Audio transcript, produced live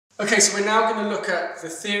Okay, so we're now going to look at the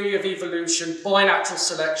theory of evolution by natural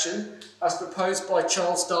selection as proposed by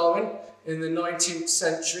Charles Darwin in the 19th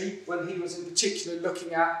century, when he was in particular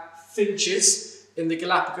looking at finches in the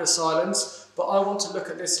Galapagos Islands. But I want to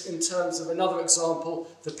look at this in terms of another example,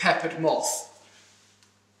 the peppered moth.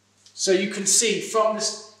 So you can see from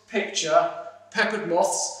this picture, peppered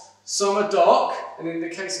moths, some are dark, and in the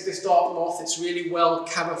case of this dark moth, it's really well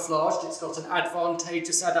camouflaged. It's got an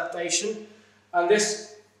advantageous adaptation. And this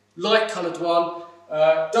light-coloured one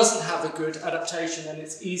doesn't have a good adaptation, and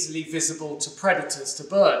it's easily visible to predators, to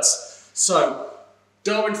birds. So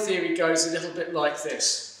Darwin theory goes a little bit like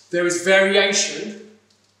this. There is variation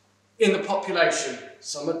in the population.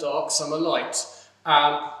 Some are dark, some are light.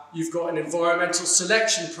 You've got an environmental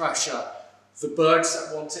selection pressure, the birds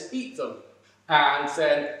that want to eat them. And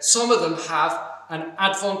then some of them have an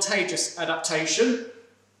advantageous adaptation.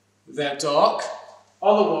 They're dark.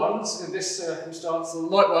 Other ones, in this circumstance, the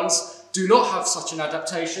light ones, do not have such an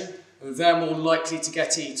adaptation, and they're more likely to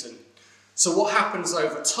get eaten. So what happens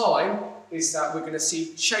over time is that we're going to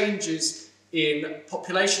see changes in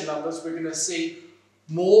population numbers. We're going to see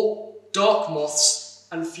more dark moths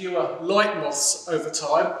and fewer light moths over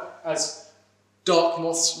time. As dark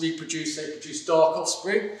moths reproduce, they produce dark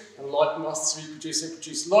offspring, and light moths reproduce, they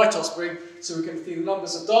produce light offspring. So we can see the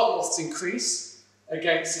numbers of dark moths increase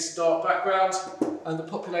against this dark background, and the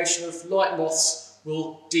population of light moths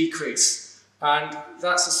will decrease. And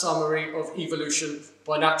that's a summary of evolution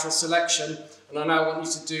by natural selection, and I now want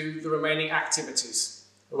you to do the remaining activities.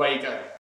 Away you go.